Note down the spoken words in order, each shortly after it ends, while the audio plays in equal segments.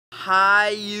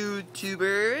Hi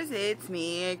YouTubers, it's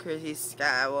me, Chrissy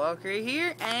Skywalker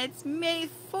here, and it's May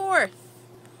 4th.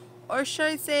 Or should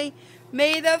I say,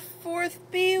 May the 4th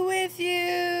be with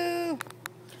you!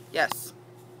 Yes,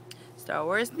 Star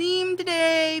Wars theme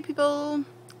today, people.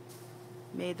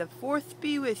 May the 4th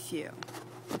be with you.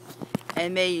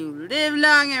 And may you live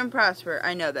long and prosper.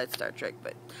 I know that's Star Trek,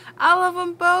 but I love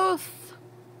them both.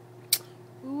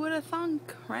 Who would have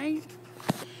thunk, right?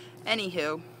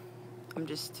 Anywho, I'm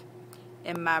just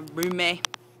in my room.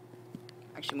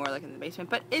 Actually, more like in the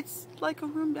basement, but it's like a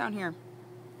room down here.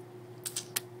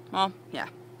 Well, yeah.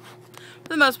 For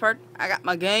the most part, I got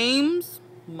my games,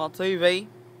 my TV,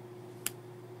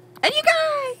 and you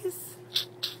guys!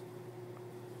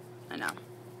 I know.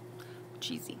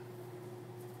 Cheesy.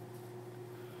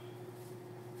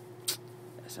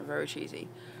 Yes, I'm very cheesy.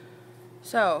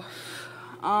 So,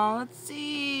 let's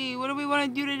see. What do we want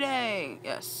to do today?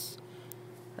 Yes.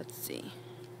 Let's see.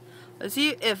 Let's see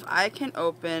if I can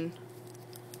open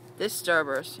this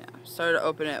Starburst. Yeah, started to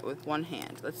open it with one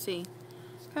hand. Let's see.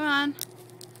 Come on.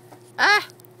 Ah!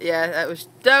 Yeah, that was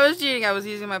cheating. I was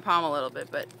using my palm a little bit,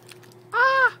 but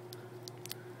ah!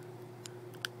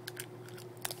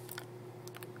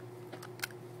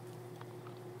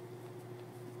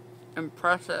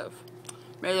 Impressive.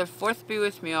 May the 4th be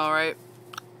with me, alright?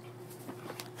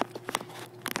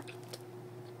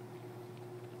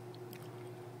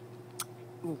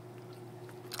 Ooh.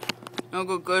 I'll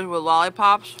go good with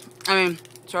lollipops. I mean,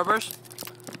 Starburst.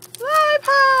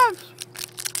 Lollipops!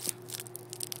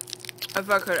 If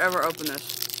I could ever open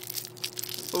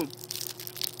this. Ooh.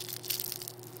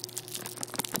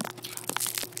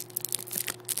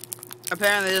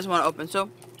 Apparently this one open, so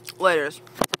laters.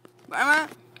 Where am I?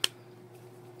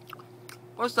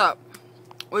 What's up?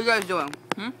 What are you guys doing?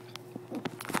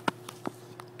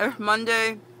 It's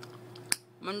Monday.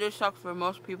 Monday sucks for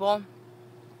most people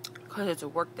because it's a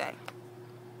work day.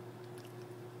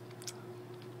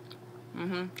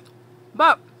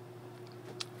 But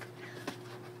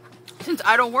since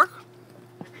I don't work,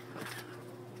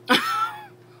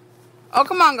 oh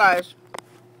come on, guys!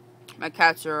 My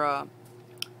cats are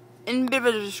in a bit of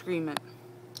a disagreement.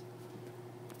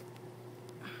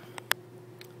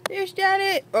 There's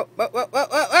Daddy. Oh.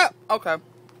 Okay.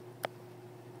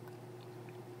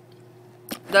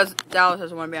 Dallas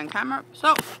doesn't want to be on camera.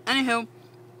 So, anywho,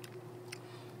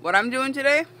 what I'm doing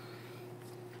today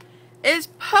is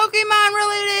Pokemon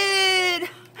related,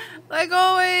 like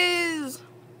always.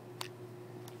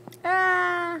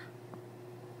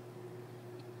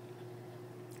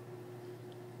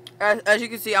 As you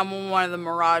can see, I'm on one of the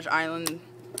Mirage Island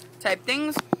type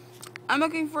things. I'm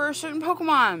looking for a certain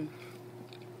Pokemon.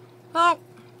 So,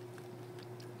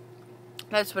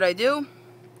 that's what I do.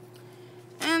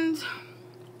 And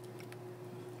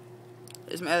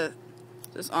is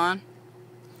this on?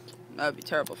 That would be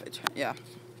terrible if I turn. Yeah.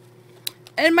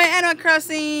 And my Animal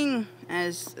Crossing,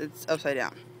 as it's upside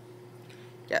down.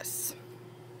 Yes.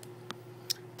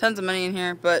 Tons of money in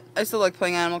here, but I still like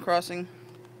playing Animal Crossing.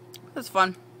 It's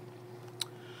fun.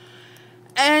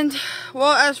 And,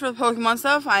 well, as for the Pokemon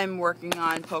stuff, I'm working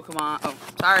on Pokemon. Oh,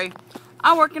 sorry.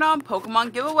 I'm working on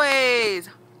Pokemon giveaways.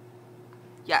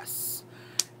 Yes.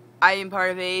 I am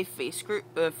part of a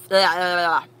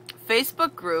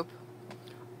Facebook group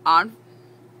on,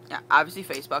 obviously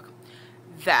Facebook,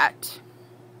 that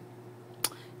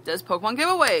does Pokemon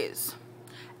giveaways.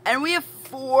 And we have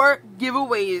 4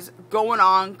 giveaways going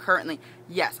on currently.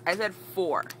 Yes, I said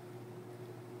 4.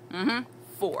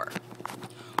 4.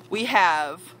 We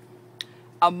have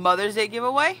a Mother's Day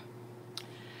giveaway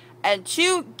and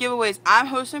 2 giveaways I'm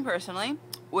hosting personally,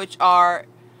 which are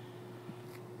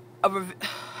I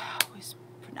always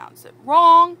pronounce it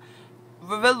wrong,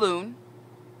 Revaloon.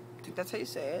 I think that's how you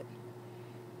say it.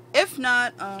 If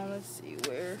not, let's see,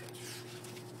 where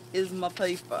is my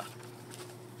paper?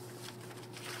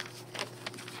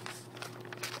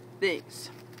 These.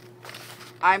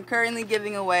 I'm currently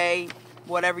giving away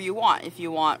whatever you want. If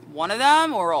you want one of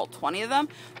them or all 20 of them,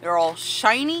 they're all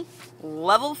shiny,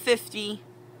 level 50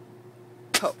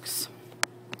 Pokes.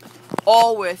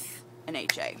 All with an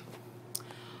HA.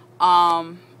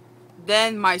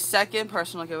 Then my second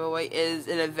personal giveaway is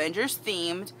an Avengers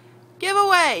themed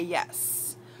giveaway,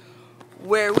 yes.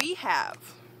 Where we have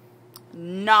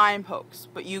 9 Pokes,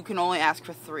 but you can only ask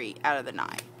for 3 out of the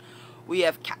 9. We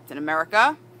have Captain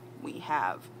America, we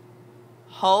have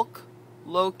Hulk,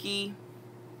 Loki,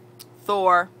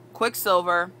 Thor,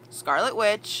 Quicksilver, Scarlet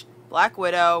Witch, Black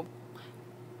Widow,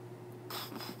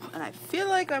 and I feel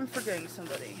like I'm forgetting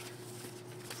somebody.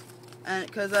 And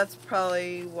because that's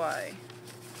probably why.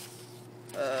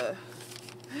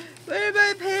 Where's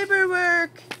my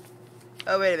paperwork?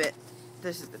 Oh, wait a minute.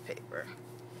 This is the paper.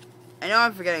 I know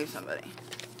I'm forgetting somebody.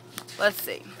 Let's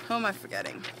see. Who am I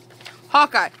forgetting?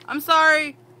 Hawkeye. I'm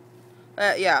sorry.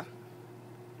 Yeah.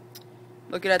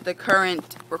 Looking at the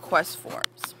current request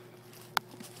forms.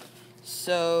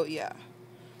 So, yeah.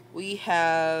 We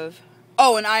have...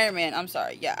 Oh, and Iron Man. I'm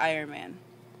sorry. Yeah, Iron Man.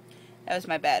 That was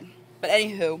my bad. But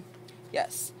anywho,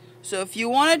 yes. So if you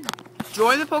want to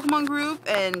join the Pokemon group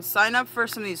and sign up for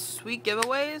some of these sweet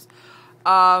giveaways,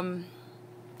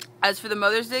 as for the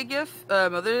Mother's Day gift,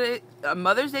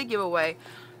 Mother's Day giveaway,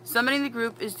 somebody in the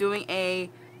group is doing a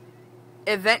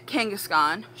event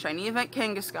Kangaskhan, shiny event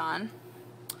Kangaskhan.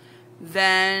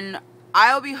 Then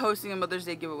I'll be hosting a Mother's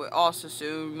Day giveaway also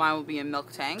soon. Mine will be in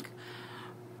Milk Tank.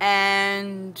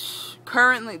 And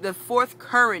currently, the fourth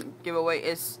current giveaway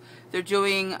is they're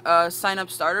doing a sign-up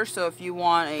starter. So if you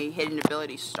want a hidden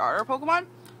ability starter Pokemon,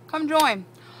 come join.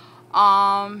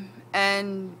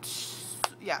 And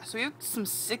yeah, so we have some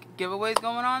sick giveaways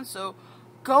going on. So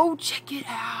go check it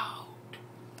out.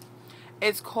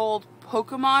 It's called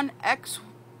Pokemon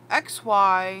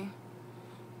XY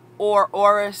or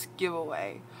Oris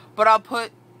giveaway. But I'll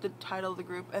put the title of the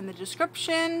group in the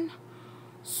description,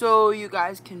 so you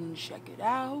guys can check it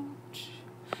out.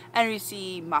 And you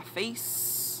see my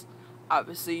face.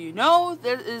 Obviously, you know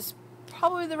that is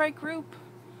probably the right group.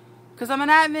 Because I'm an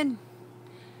admin.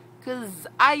 Because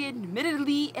I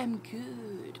admittedly am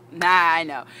good. Nah, I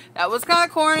know. That was kind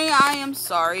of corny. I am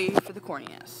sorry for the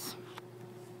corniness.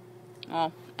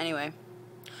 Well, anyway.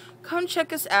 Come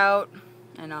check us out.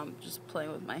 And I'm just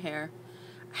playing with my hair.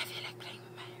 I feel like playing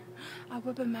with my hair. I'm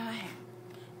whipping my hair.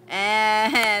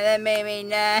 And that made me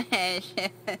nauseous.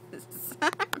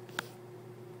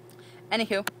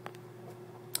 Anywho,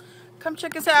 come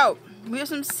check us out. We have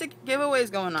some sick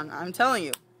giveaways going on, I'm telling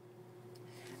you.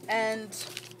 And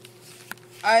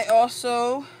I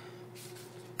also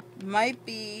might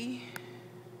be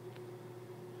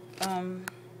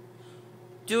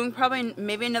doing probably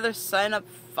maybe another sign up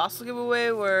fossil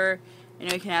giveaway where, you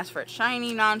know, you can ask for it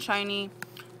shiny, non-shiny.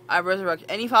 I resurrect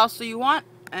any fossil you want,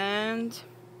 and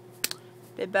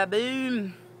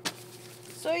boom.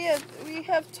 So yeah, we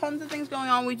have tons of things going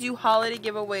on. We do holiday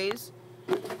giveaways.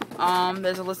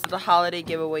 There's a list of the holiday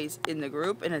giveaways in the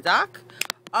group, in a doc.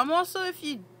 Also, if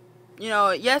you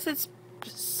know, yes, it's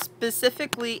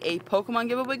specifically a Pokemon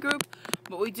giveaway group,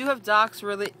 but we do have docs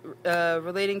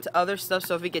relating to other stuff.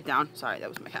 So if we get down, sorry, that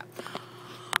was my cat.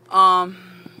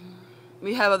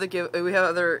 We have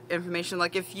other information,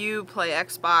 like if you play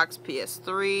Xbox,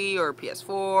 PS3, or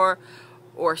PS4,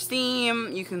 or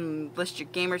Steam, you can list your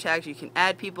gamer tags. You can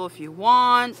add people if you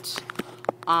want.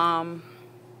 So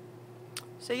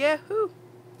yeah, whoo.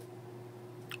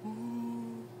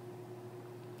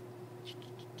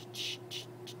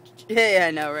 Yeah,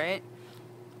 I know, right?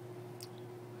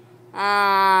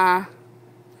 My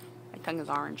tongue is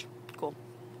orange. Cool.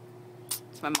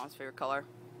 It's my mom's favorite color.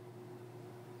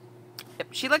 Yep,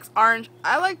 she likes orange.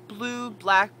 I like blue,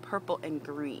 black, purple, and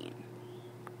green.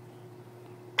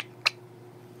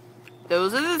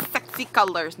 Those are the sexy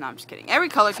colors. No, I'm just kidding. Every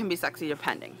color can be sexy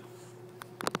depending.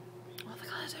 All the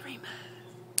colors are rainbow.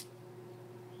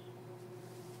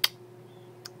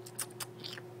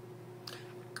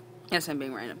 Yes, I'm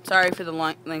being random. Sorry for the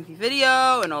lengthy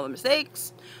video and all the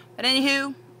mistakes. But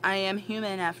anywho, I am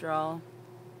human after all.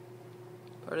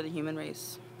 Part of the human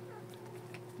race.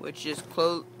 Which is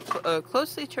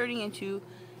closely turning into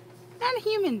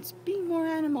non-humans, being more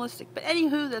animalistic. But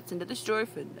anywho, that's another story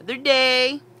for another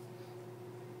day.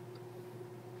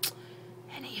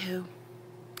 Anywho,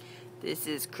 this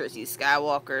is Chrissy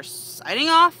Skywalker signing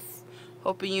off.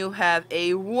 Hoping you have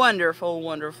a wonderful,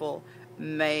 wonderful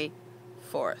May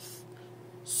 4th.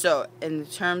 So, in the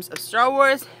terms of Star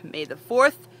Wars, May the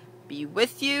 4th be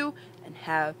with you and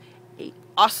have an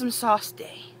awesome sauce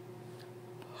day.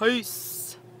 Peace.